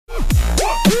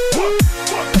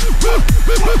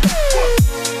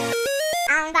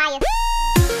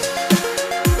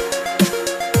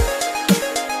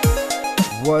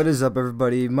is up,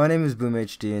 everybody? My name is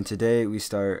BoomHD, and today we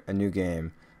start a new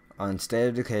game on State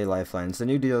of Decay Lifelines, the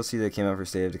new DLC that came out for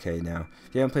State of Decay now.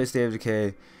 If you haven't played State of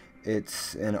Decay,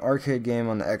 it's an arcade game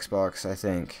on the Xbox, I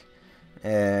think.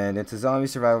 And it's a zombie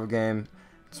survival game.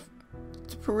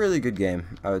 It's a really good game,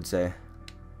 I would say.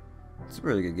 It's a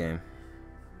really good game.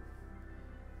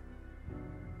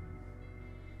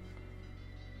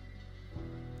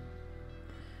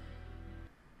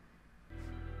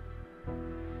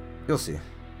 You'll see.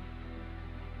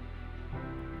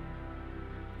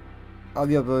 I'll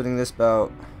be uploading this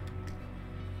about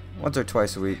once or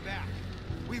twice a week,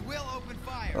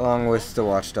 along with the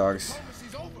Watchdogs.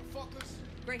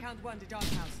 Greyhound 1 to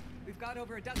Doghouse. We've got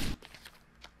over a dozen.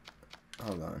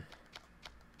 Hold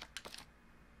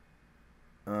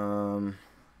on.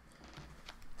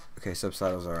 Okay,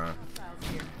 subtitles are on.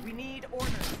 We need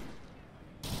orders.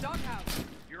 Doghouse.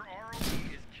 Your ROE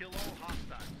is kill all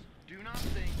hostiles. Do not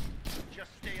think,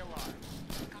 just stay alive.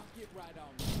 I'll get right on.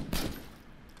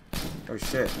 Oh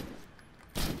shit.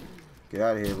 Get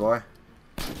out of here, boy.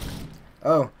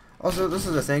 Oh, also, this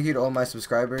is a thank you to all my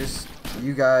subscribers.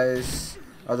 You guys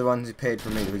are the ones who paid for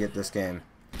me to get this game.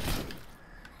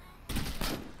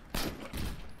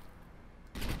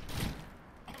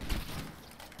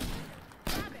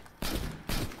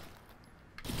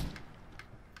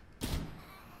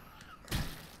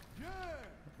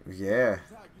 Yeah.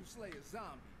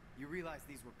 You realize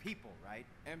these were people, right?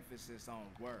 Emphasis on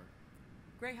word.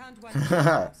 Greyhound 1 to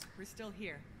Doghouse. We're still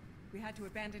here. We had to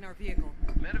abandon our vehicle.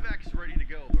 Medevac is ready to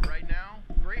go, but right now,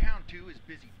 Greyhound 2 is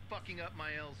busy fucking up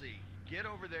my LZ. Get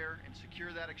over there and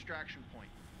secure that extraction point.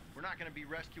 We're not going to be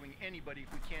rescuing anybody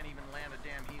if we can't even land a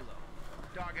damn helo.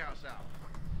 Doghouse out.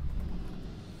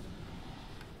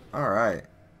 Alright.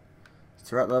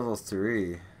 Threat level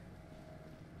 3.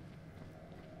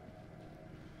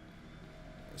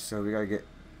 So we gotta get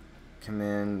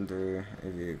commander a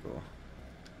vehicle.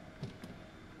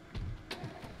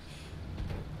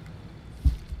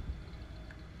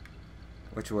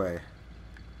 Which way?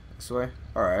 This way?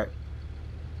 Alright.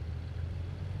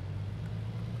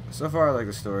 So far I like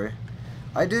the story.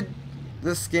 I did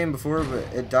this game before, but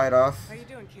it died off. How you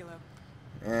doing, Kilo?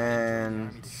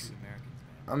 And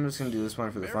I'm just gonna do this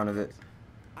one for the fun of it.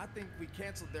 I think we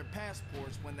canceled their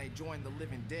passports when they joined the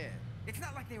living dead. It's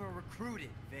not like they were recruited,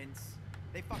 Vince.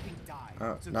 They fucking died.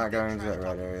 Oh, So not get going into that trash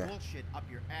right talking area. Bullshit up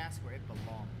your ass where it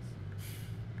belongs.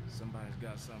 Somebody's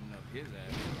got something up his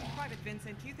ass. Private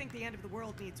Vincent, do you think the end of the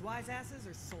world needs wise asses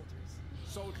or soldiers?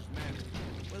 Soldiers, man.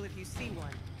 Well, if you see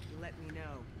one, you let me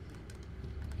know.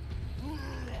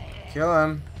 Kill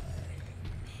him.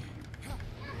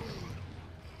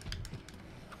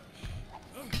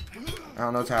 I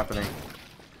don't know what's happening.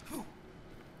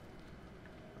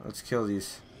 Let's kill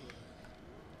these.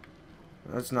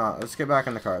 Let's not. Let's get back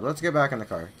in the car. Let's get back in the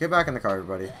car. Get back in the car,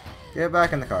 everybody. Get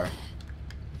back in the car.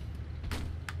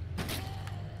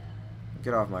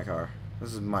 Get off my car.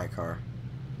 This is my car.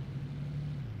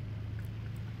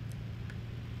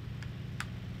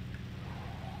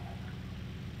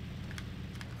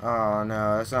 Oh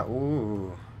no, that's not.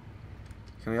 Ooh.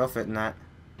 Can we all fit in that?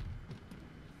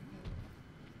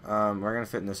 We're gonna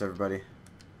fit in this, everybody.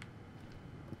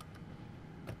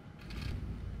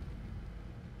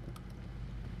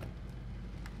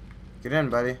 Get in,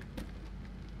 buddy.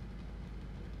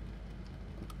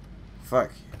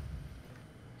 Fuck.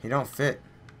 He don't fit.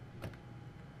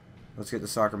 Let's get the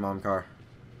soccer mom car.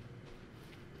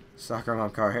 Soccer mom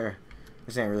car here.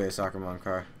 This ain't really a soccer mom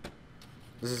car.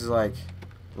 This is like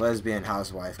lesbian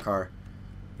housewife car.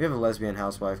 We have a lesbian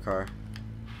housewife car.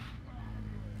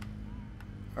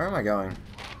 Where am I going?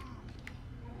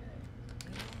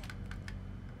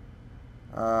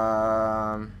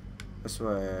 This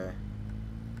way.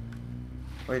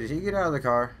 Wait, did he get out of the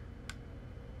car?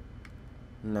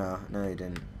 No, no he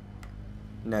didn't.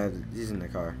 No, he's in the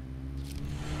car.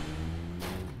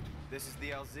 This is the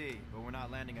LZ, but we're not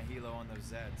landing a helo on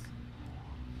those Zeds.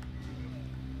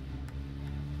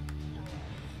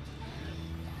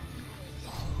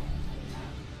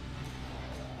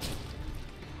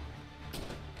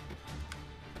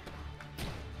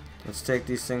 Let's take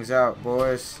these things out,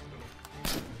 boys.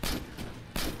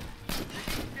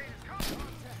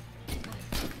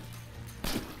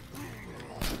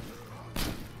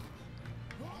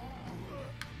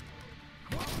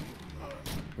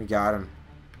 We got him.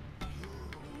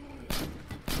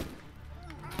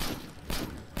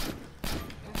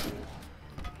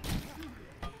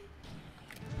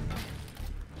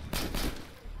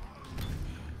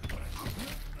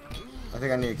 I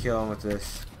think I need to kill him with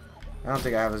this. I don't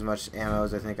think I have as much ammo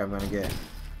as I think I'm gonna get.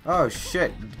 Oh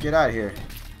shit! Get out of here.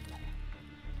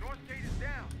 North gate is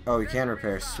down. Oh, we can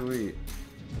repair. Sweet.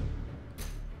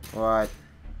 What?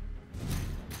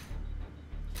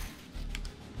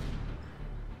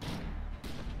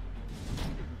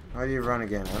 How do you run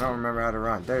again? I don't remember how to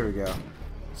run. There we go.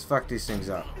 Let's fuck these things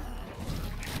up.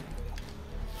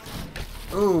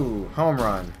 Ooh, home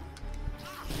run.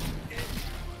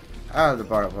 Out of the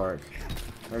ballpark.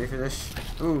 Ready for this?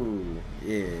 Ooh,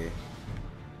 yeah.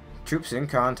 Troops in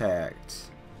contact.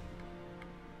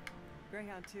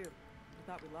 Greyhound 2. I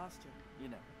thought we lost you. You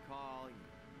never call, you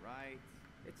never write.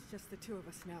 It's just the two of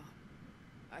us now.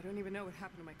 I don't even know what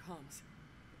happened to my comms.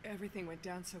 Everything went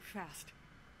down so fast.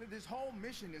 This whole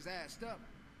mission is assed up.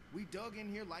 We dug in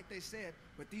here like they said,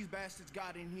 but these bastards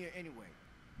got in here anyway.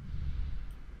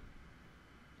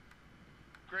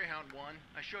 Greyhound 1,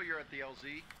 I show you're at the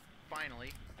LZ.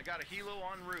 Finally, I got a helo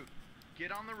en route.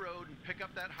 Get on the road and pick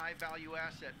up that high-value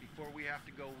asset before we have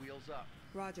to go wheels up.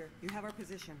 Roger, you have our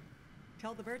position.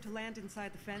 Tell the bird to land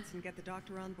inside the fence and get the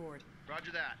doctor on board.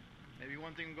 Roger that. Maybe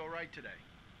one thing will go right today.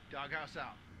 Doghouse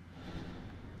out.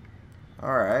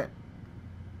 Alright.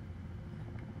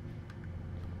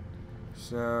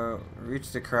 So,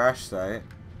 reach the crash site.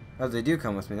 Oh, they do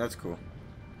come with me. That's cool.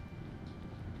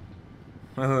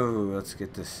 Oh, let's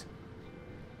get this.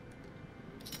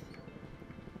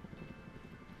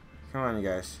 Come on, you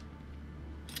guys.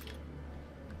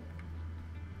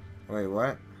 Wait,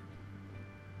 what?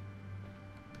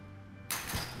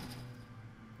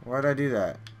 Why'd I do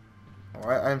that?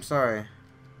 Why? I'm sorry.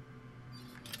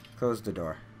 Close the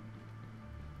door.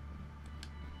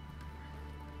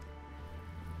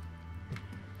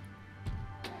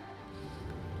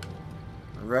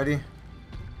 Ready?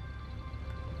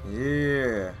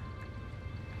 Yeah.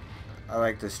 I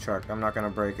like this truck. I'm not gonna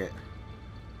break it.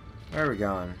 Where are we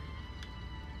going?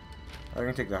 Oh, we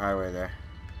can take the highway there.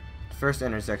 First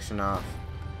intersection off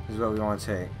is what we want to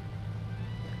take.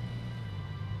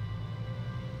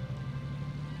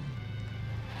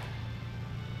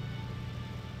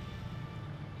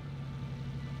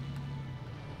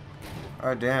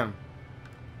 Oh damn.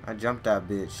 I jumped that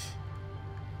bitch.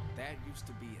 That used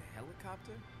to be a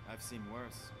helicopter? I've seen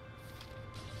worse.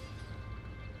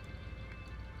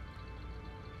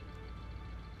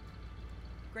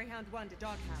 Greyhound 1 to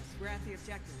Doghouse. We're at the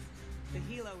objective. The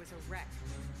helo is a wreck.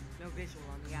 No visual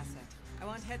on the asset. I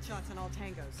want headshots on all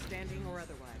tangos, standing or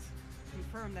otherwise.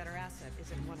 Confirm that our asset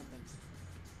isn't one of them.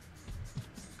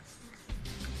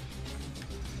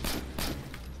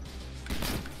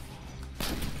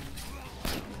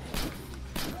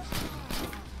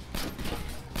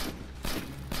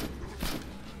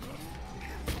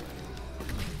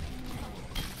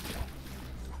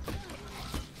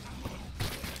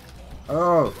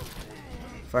 Oh!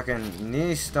 Fucking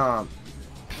knee stomp.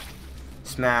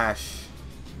 Smash.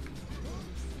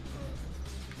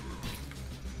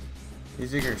 You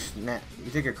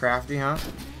think you're crafty, huh?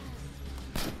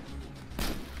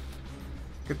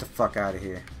 Get the fuck out of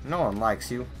here. No one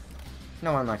likes you.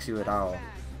 No one likes you at all.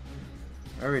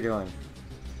 What are we doing?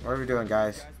 What are we doing,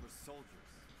 guys? You guys were soldiers.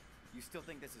 You still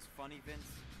think this is funny, Vince?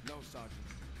 No, Sergeant.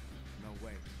 No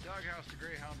way. Doghouse to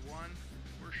Greyhound 1.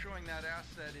 We're showing that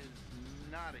asset is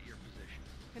not at your position.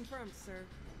 Confirmed, sir.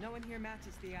 No one here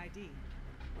matches the ID.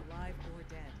 Alive or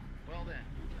dead. Well then,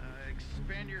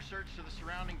 expand your search to the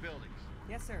surrounding buildings.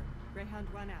 Yes, sir. Greyhound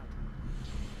 1 out.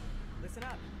 Listen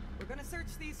up. We're gonna search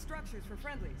these structures for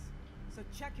friendlies. So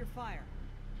check your fire.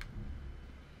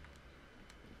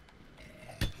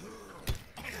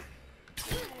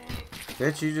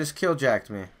 Bitch, you just killjacked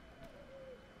me.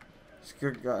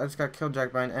 I just got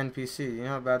killjacked by an NPC. You know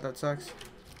how bad that sucks?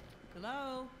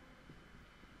 Hello?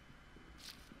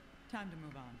 Time to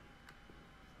move on.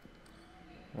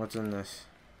 What's in this?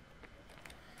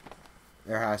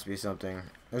 There has to be something.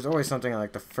 There's always something in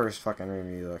like the first fucking room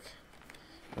you look.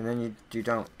 And then you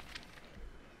don't.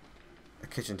 A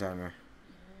kitchen timer.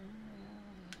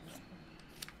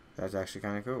 That's actually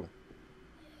kind of cool.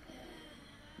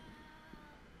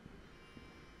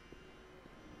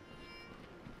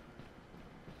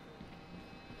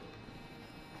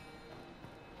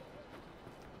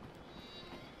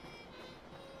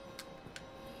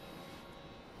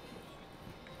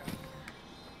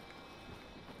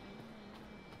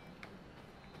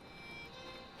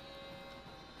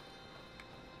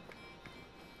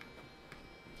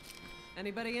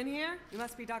 Anybody in here? You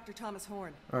must be Dr. Thomas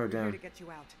Horn. Oh, We're damn. here to get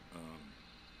you out.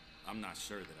 I'm not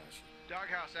sure that I should.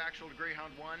 Doghouse actual to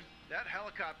Greyhound 1. That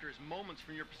helicopter is moments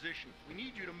from your position. We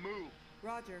need you to move.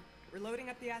 Roger. We're loading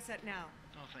up the asset now.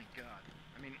 Oh, thank God.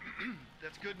 I mean,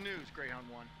 that's good news, Greyhound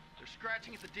 1. They're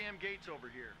scratching at the damn gates over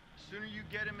here. The sooner you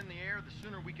get him in the air, the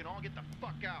sooner we can all get the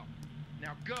fuck out.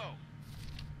 Now go!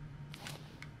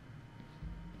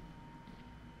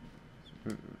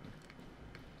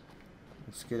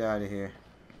 Let's get out of here.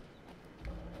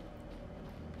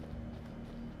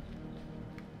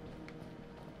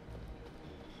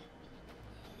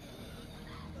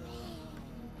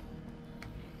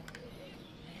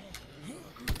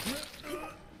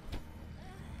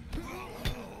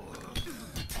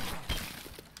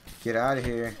 Get out of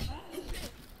here.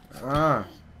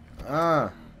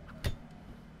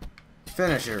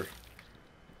 Finisher.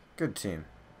 Good team.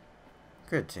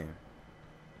 Good team.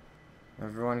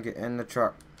 Everyone get in the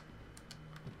truck.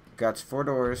 Got 4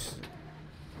 doors.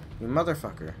 You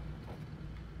motherfucker.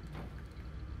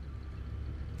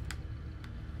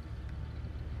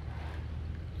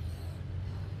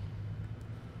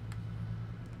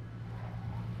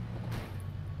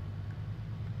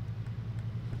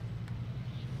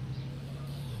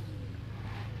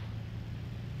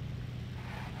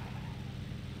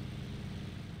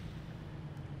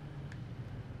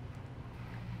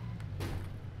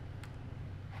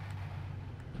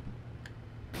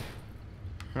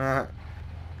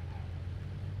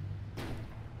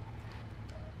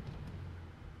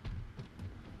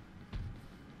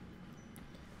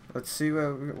 Let's see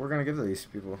what we're gonna give to these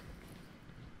people.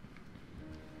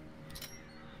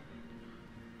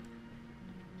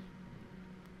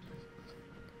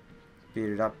 Beat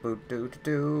it up, boot doo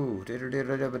doo doo doo doo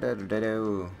doo doo doo doo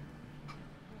doo.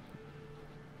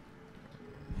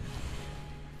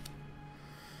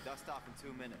 Dust off in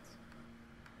 2 minutes.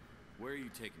 Where are you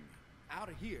taking me? Out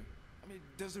of here. I mean,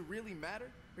 does it really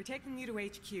matter? We're taking you to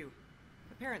HQ.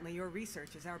 Apparently, your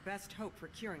research is our best hope for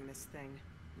curing this thing.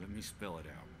 Let me spell it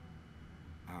out.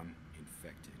 I'm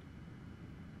infected.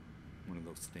 One of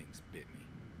those things bit me.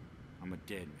 I'm a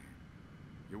dead man.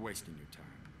 You're wasting your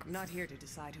time. I'm not here to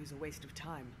decide who's a waste of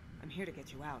time. I'm here to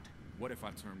get you out. What if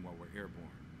I turn while we're airborne?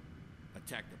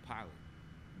 Attack the pilot.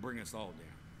 Bring us all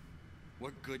down.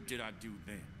 What good did I do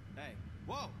then? Hey,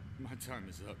 whoa! My time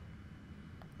is up.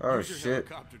 Oh Use your shit.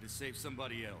 helicopter to save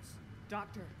somebody else.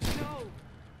 Doctor, no!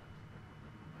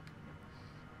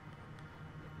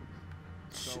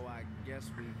 So I guess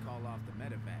we call off the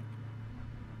medevac.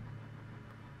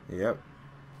 Yep.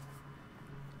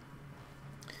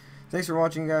 Thanks for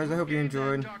watching, guys. I hope you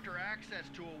enjoyed. Doctor access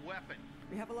to a weapon.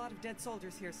 We have a lot of dead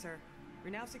soldiers here, sir.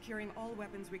 We're now securing all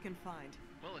weapons we can find.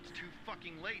 Well, it's too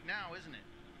fucking late now, isn't it?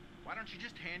 Why don't you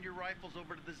just hand your rifles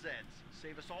over to the Zeds?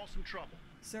 Save us all some trouble.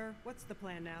 Sir, what's the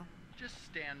plan now? Just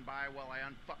stand by while I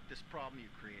unfuck this problem you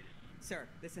created. Sir,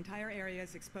 this entire area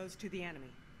is exposed to the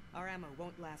enemy. Our ammo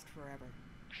won't last forever.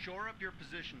 Shore up your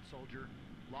position, soldier.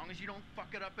 Long as you don't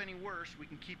fuck it up any worse, we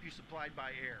can keep you supplied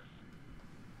by air.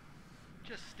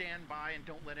 Just stand by and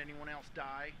don't let anyone else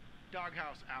die.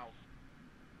 Doghouse out.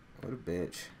 What a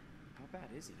bitch. How bad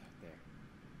is it out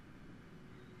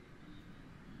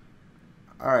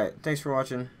there? Alright, thanks for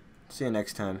watching. See you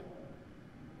next time.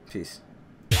 Peace.